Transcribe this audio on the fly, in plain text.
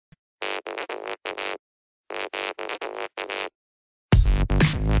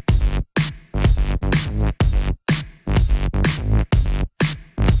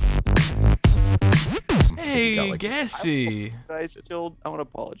gassy. Guys, Chilled. I want to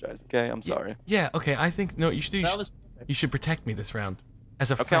apologize. Okay, I'm sorry. Yeah. Okay. I think no. You should protect me this round,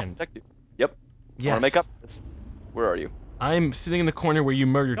 as a friend. I'll protect you. Yep. Yes. I want to make up. Where are you? I'm sitting in the corner where you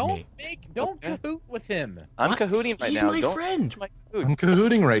murdered me. Don't cahoot with him. I'm cahooting right He's now. my friend. I'm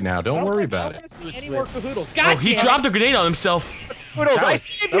cahooting right now. Don't worry about it. I don't want to see any more cahoodles. Oh, he dropped a grenade on himself. Cahoodles, I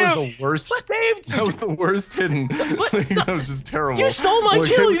That was the worst. That was the worst hidden. That was just terrible. You stole my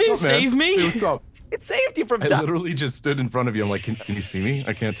kill. You didn't save me. Hey, what's up? It saved you from I dying. literally just stood in front of you. I'm like, can you see me?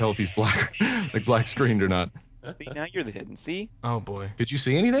 I can't tell if he's black, like black screened or not. See, now you're the hidden. See? Oh boy. Did you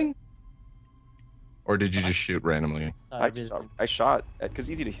see anything? Or did you just shoot randomly? I shot because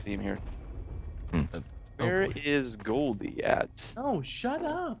easy to see him here. Where is Goldy at? Oh, shut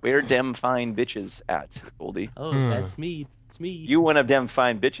up. Where dem fine bitches at, Goldy? Oh, that's me. It's me. You one of dem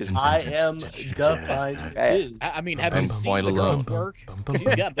fine bitches. I am the fine bitch. I mean, have you seen the girls work?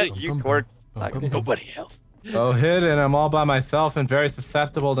 She's got big. You work like nobody else. Oh, hidden. I'm all by myself and very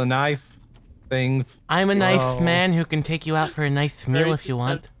susceptible to knife things. I'm a knife man who can take you out for a nice meal if you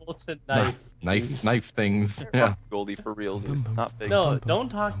want. Knife things. Yeah. Goldy for reals is not fake. No, don't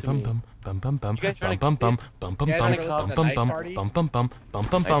talk to me. I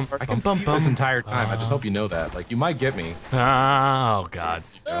can see you this entire time. I just hope you know that. Like, you might get me. Oh God.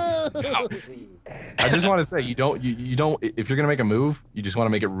 I just want to say, you don't. If you're gonna make a move, you just want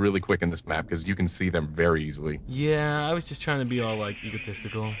to make it really quick in this map because you can see them very easily. Yeah, I was just trying to be all like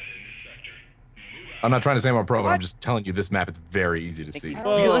egotistical. I'm not trying to say I'm a pro, but I'm just telling you this map is very easy to see. You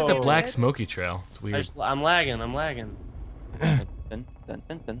get like the black smoky trail. It's weird. I'm lagging.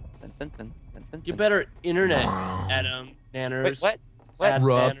 You better internet, Adam. Nanners. Wait, what?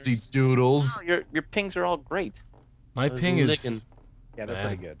 Rupsy doodles. Oh, your pings are all great. My ping is Yeah, they're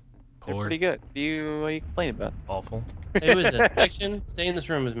pretty good. They're pretty good. What are you complaining about? Awful. Hey, who is this? Diction, stay in this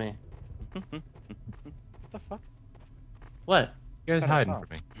room with me. What the fuck? What? You guys hiding from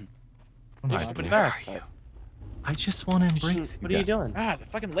me. I just want to embrace you. What are you doing? Ah, the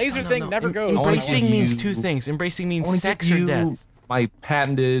fucking laser thing never goes. Embracing means two things. Embracing means sex or death. My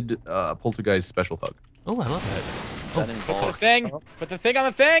patented poltergeist special hug. Oh, I love that. Put the thing. Put the thing on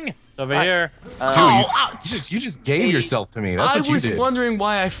the thing. It's over here. It's you just gave yourself to me. That's what you did. I was wondering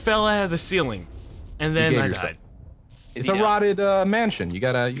why I fell out of the ceiling, and then I died. It's a rotted mansion. You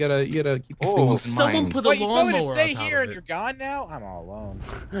gotta keep these things in mind. Someone put a lawnmower on top of it. You stay here and you're gone now? I'm all alone.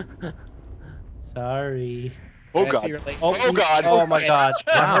 Sorry. Oh God. Oh God. Oh my God.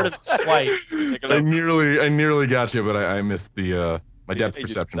 I heard it twice. I nearly got you, but I missed the my depth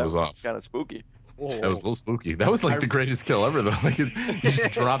perception was off. Kind of spooky. That was a little spooky. That was like the greatest kill ever, though. Like, you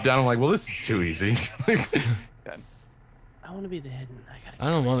just dropped down. I'm like, well, this is too easy. I want to be the hidden.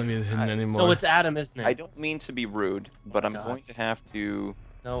 I don't want to be the hidden anymore. So it's Adam, isn't it? I don't mean to be rude, but I'm going to have to.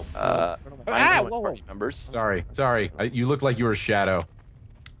 No. Find party members. Sorry. You look like you were a shadow.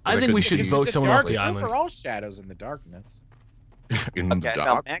 I think we should vote someone off the island. We're all shadows in the darkness. In the Okay, now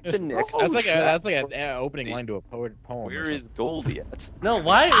dark. Max and Nick. That's like an opening line to a poem. Where is Goldy at? No,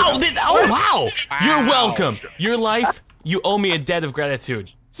 why? Oh, wow! You're welcome. Your life, you owe me a debt of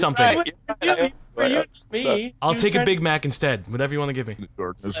gratitude. Something. Me. I'll take a Big Mac instead. Whatever you want to give me. In the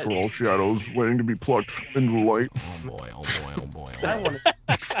darkness, we're all shadows waiting to be plucked into the light. Oh boy! Oh boy! Oh boy! I want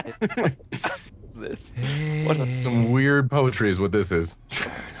to. What's this? Some weird poetry is what this is.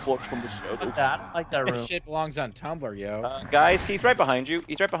 Plucked from the shadows. I don't like that room. This shit belongs on Tumblr, yo. Guys, he's right behind you.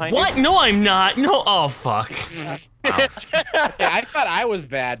 He's right behind you. What? No, I'm not. No. Oh fuck. Yeah, I thought I was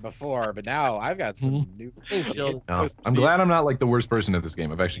bad before, but now I've got some new. No, I'm glad I'm not like the worst person at this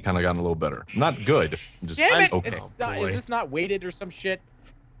game. I've actually kind of gotten a little better. I'm not good. I'm just Damn it! okay. It's not, is this not weighted or some shit?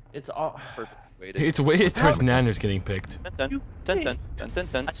 It's all Perfect. It's weighted towards Nanners getting picked. Dun, dun, dun, dun, dun,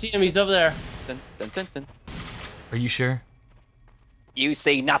 dun, I see him. He's over there. dun, dun, dun, dun. Are you sure? You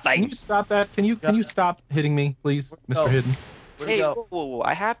see Can nothing. you stop that? Can you stop hitting me, please, Mr. Hidden? Hey, whoa,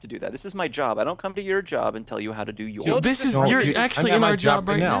 I have to do that. This is my job. I don't come to your job and tell you how to do yours. This is you're actually in our job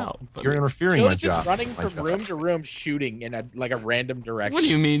right now. You're interfering in my job. Just running from room to room, shooting in a random direction. What do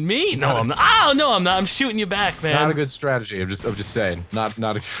you mean, me? No, I'm not. Oh no, I'm not. I'm shooting you back, man. Not a good strategy. I'm just saying. Not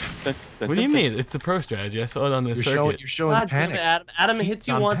a. What do you mean? It's a pro strategy. I saw it on the circuit. You're showing God damn panic. it, Adam hits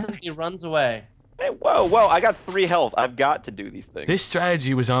you once and he runs away. Hey, whoa! I got 3 health. I've got to do these things. This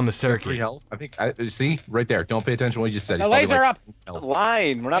strategy was on the circuit. Health. I think. See right there. Don't pay attention to what you just said. The laser up.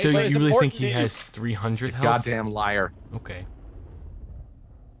 Line. We're not. So you playing really think he game. has 300 health? Goddamn liar. Okay.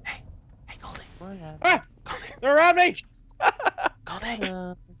 Hey, Goldy. Ah! They're around me. Goldy.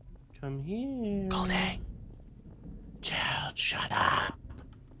 Come here. Goldy. Child, shut up.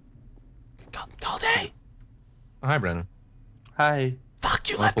 Goldy. Hi, Brennan. Hi.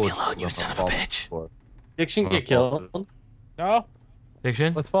 Fuck, you left me alone, you son of a bitch. Diction get killed. No.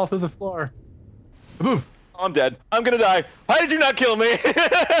 Diction? Let's fall through the floor. Move. I'm dead. I'm gonna die. Why did you not kill me?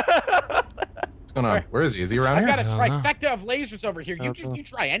 What's going on? Where is he? Is he around I've here? got a I don't trifecta of lasers over here. You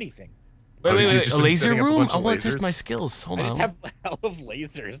try anything. Wait, Oh, wait, did you wait. just A been laser setting up a room? bunch I of want to test lasers? my skills. Hold I just on. have hell of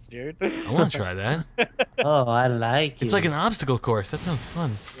lasers, dude. I want to try that. Oh, I like it. It's like an obstacle course. That sounds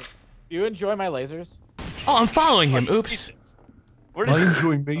fun. Do you enjoy my lasers? Oh, I'm following him. Oops. Where I did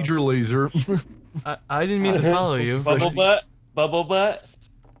enjoy Major Laser. I didn't mean to follow you. Bubble butt. Bubble butt.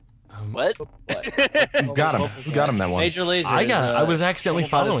 what? You got him. You got him that one. Major laser. I was accidentally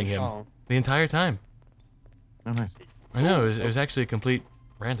Bubble Butt is following a him song. the entire time. Oh, nice. I know, it was actually complete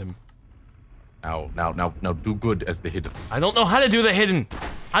random. Now, do good as the hidden. I don't know how to do the hidden.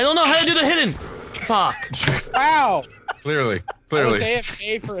 I don't know how to do the hidden. Fuck. Wow. Clearly. I was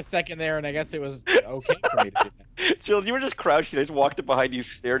AFK for a second there, and I guess it was okay for me to do that. Jill, you were just crouching. I just walked up behind you,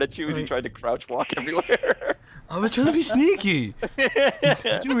 stared at you as you tried to crouch walk everywhere. I was trying to be sneaky.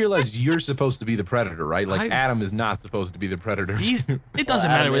 You do realize you're supposed to be the predator, right? Like I- Adam is not supposed to be the predator. It doesn't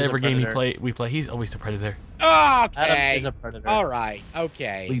Adam matter is a whatever game predator. we play. He's always the predator. Adam Okay. is a predator. All right.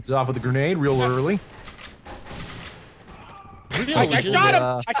 Okay. Leads off with a grenade real early. I shot him.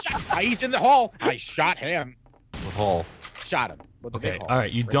 I shot. He's in the hole. I shot him. With Hall. Shot him. With the Okay, big hole. all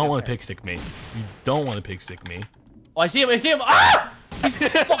right. You don't want to pick stick me. You don't want to pick stick me. Oh, I see him. I see him. Ah!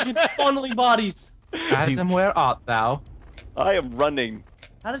 Fucking funneling bodies. Adam, where art thou? I am running.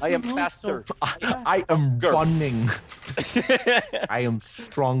 How does I he am move faster. so fast? I am Go. running. I am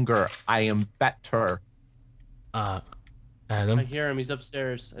stronger. I am better. I Adam. hear him. He's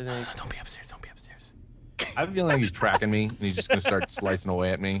upstairs. I think. Don't be upstairs. Don't be upstairs. I feel like he's tracking me, and he's just gonna start slicing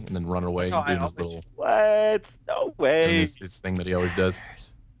away at me, and then run away That's and how I doing his little What? No doing way. his thing that he always does.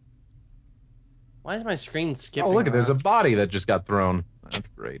 Why is my screen skipping? Oh, look, there's a around? body that just got thrown. That's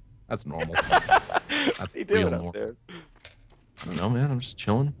great. That's normal. That's What's he real doing up normal. there? I don't know, man. I'm just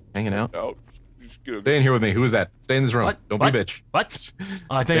chilling, hanging out. No. Just gonna- Stay in here with me. Who is that? Stay in this room. What? Don't What? be a bitch. What?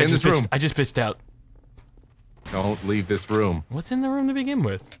 Oh, I Stay think in this room. I just pitched out. Don't leave this room. What's in the room to begin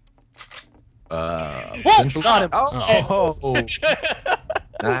with? Potential- Got him. Oh,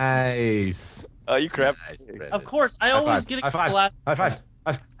 nice. Oh, you crap. Nice. Of course, I High always five. get a High five. last. High five.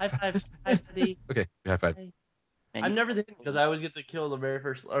 High five. High five. Okay, high five. I'm never the because I always get the kill the very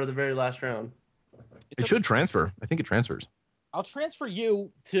first or the very last round. It should transfer. I think it transfers. I'll transfer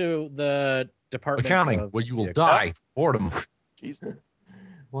you to the department. Accounting, of- where you will die. Boredom. Jesus.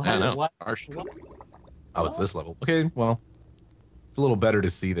 Why? I know. Why? Harsh. Oh, it's this level. Okay, well, it's a little better to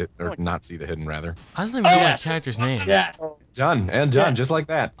see that, or not see the hidden, rather. I don't even know my character's name. Yeah. Done and done, just like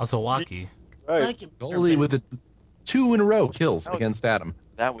that. Azawaki. Right. Like him. Goldie with the 2 in a row kills against Adam.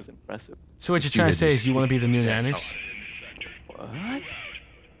 That was impressive. So what you're trying to say is you want to be the new Nanners? What?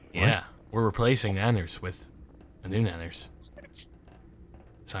 Yeah. We're replacing Nanners with a new Nanners.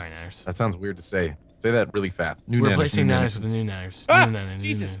 Sorry, Nanners. That sounds weird to say. Say that really fast. New We're Nanners, replacing new Nanners with a new Nanners. Ah, New Nanners, new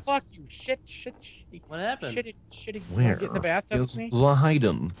Jesus, Nanners. fuck you. Shit. What happened? Shitty. You Where wanna get in the bathtub is with me? the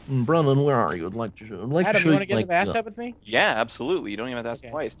hidden? Brennan, where are you? I'd like to show Adam, you want to get in like, the bathtub with me? Yeah, absolutely. You don't even have to ask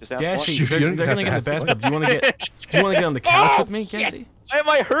Okay. twice. Just ask Gassy, You they're don't gonna have get to in the ask bathtub. Do you want to get on the couch with me, shit. Gassy? Why am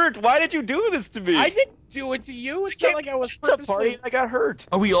I hurt? Why did you do this to me? I didn't do it to you. It's not like I was It's a party purposely. and I got hurt.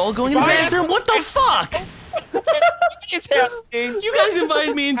 Are we all going in the Why- bathroom? What the fuck? It's happening. You guys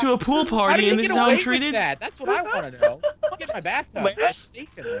invited me into a pool How party did you and this get is how away I'm with treated? that? That's what I want to know. Look at my bathtub. It's safe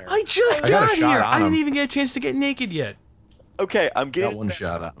in there. I just I got a got shot here. on I didn't him. even get a chance to get naked yet. Okay, I'm getting Got one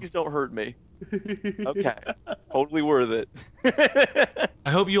shot at him. Please don't hurt me. Okay, totally worth it.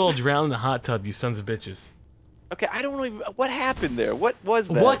 I hope you all drown in the hot tub, you sons of bitches. Okay, I don't even. What happened there? What was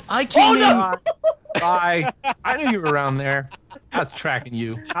that? What? I came in. Bye. I knew you were around there. I was tracking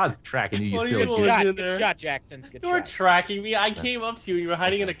you. You What are you silly doing? shit. Shot, in good there. shot, Jackson. Good You were shot. tracking me. I came up to you. You were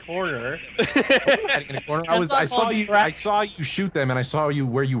hiding in a corner. Hiding in a corner. I That's not saw called you. track. I saw you shoot them, and I saw you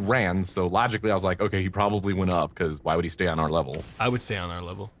where you ran. So logically, I was like, okay, he probably went up because why would he stay on our level? I would stay on our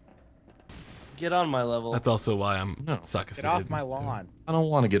level. Get on my level. That's also why I'm No. suck Get off my lawn. I don't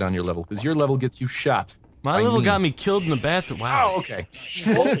want to get on your level because your level gets you shot. My I level mean- got me killed in the bathroom. Wow. Oh, okay.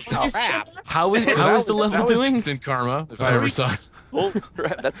 Holy crap. How is the level doing? Instant karma, if I ever saw. Oh,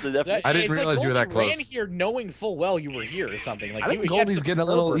 crap, that's the definition. I didn't It's like realize you were that Goldie ran close. here knowing full well you were here or something. Like I think he had Goldie's some getting a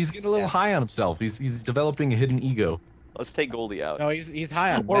little. fervor He's getting a little stats. high on himself. He's developing a hidden ego, Let's take Goldie out. No, he's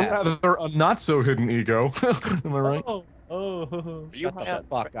high on or meth. rather, a not so hidden ego. Am I right? Oh. You Shut the have-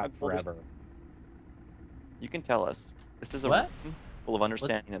 fuck up forever. You can tell us. This is a What? room full of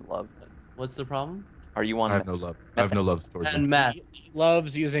understanding and love. What's the problem? Are you on? I have no love. I have no love towards And him. Matt. He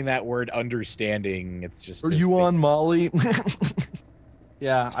loves using that word understanding. It's just. Are his you thing. on Molly?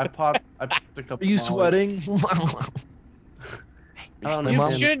 Yeah, I I picked a couple. Are you Molly. sweating? I don't My You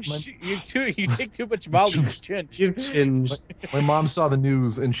mom's- understand. you take too much Molly. You chinch. You've changed. My mom saw the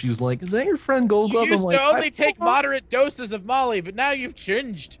news and she was like, "Is that your friend Gold You Glove?" I'm used like, to only "I- take moderate doses of Molly, but now you've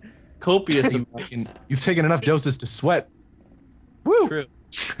changed. Copious. You've taken enough doses to sweat. Woo! True.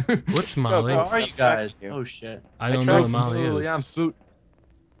 What's Molly? How are you guys? you. Oh shit. I don't tried know to what Molly Oh, is. yeah, I'm swoot.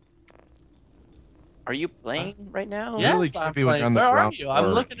 Are you playing right now? Yeah. Really Yes, I'm trippy when you're on the playing. Where are ground you? I'm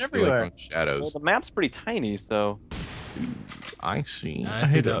floor, looking you see, everywhere. Like, shadows. Well, the map's pretty tiny, so. I see. I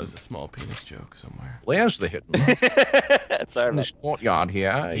think that was a small penis joke somewhere. There's the hidden. Sorry in about this courtyard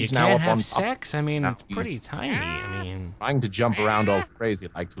here. You He's now can't up have on top, sex. I mean, Now it's pretty he's- tiny. I mean, trying to jump around all crazy,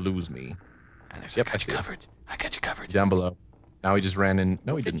 like to lose me. Nanners, Yep, I I got see you it. covered. I got you covered. Down below. Now he just ran in.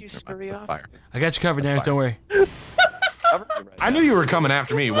 No, he Did didn't. you Never mind. scurry That's off? fire. I got you covered, That's Nanners. Don't worry. Cover me right I now. knew you were coming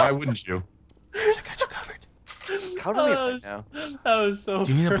after me. Why wouldn't you? Nanners, I got you covered. Cover me right now. That was so.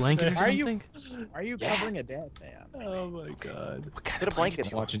 Do you need a blanket or Why are you- something? Why are you Yeah. covering a dead man? Oh my god. What kind Get of a blanket blanket do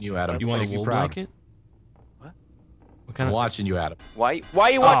I'm you want? watching you, Adam. Do you want Makes a wool proud. blanket? What? What kind I'm of? watching you, Adam. Why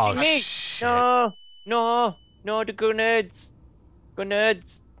are you watching Oh, me? shit. No, the grenades.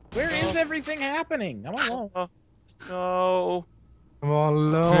 Grenades. Where is everything happening? I'm alone. No. Come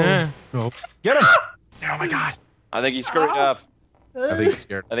on, low. Eh. No. Get him! Oh my god. I think he's screwed off. I think he's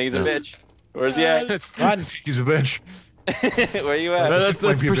scared. I think he's a bitch. Where's he at? Run. He's a bitch. Where you Let's, at? let's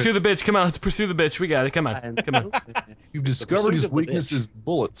Might be a pursue bitch. the bitch. Come on, let's pursue the bitch. We got it. Come on. Come on. You've discovered his pursuit of the weakness is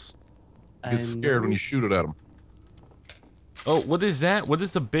bullets. He gets scared when you shoot it at him. Oh, what is that? What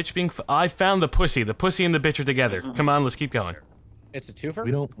is the bitch being? I found the pussy. The pussy and the bitch are together. Come on, let's keep going. It's a twofer.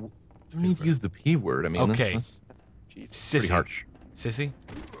 We don't need to use the P word. I mean, Okay. that's Jesus. pretty Sissy. harsh. Sissy.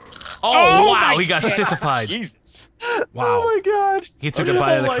 Oh, wow, he got God. sissified. Jesus. Wow. my god. He took a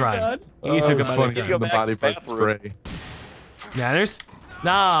bite of the Oh my crime. God. He took a it's bite funny of the Go crime. the back body to the part bathroom. spray. Nanners?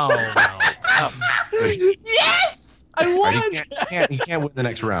 No. Yes! I Alright, won! he can't win the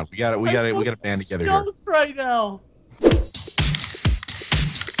next round. We got to band together here. Stoked right now.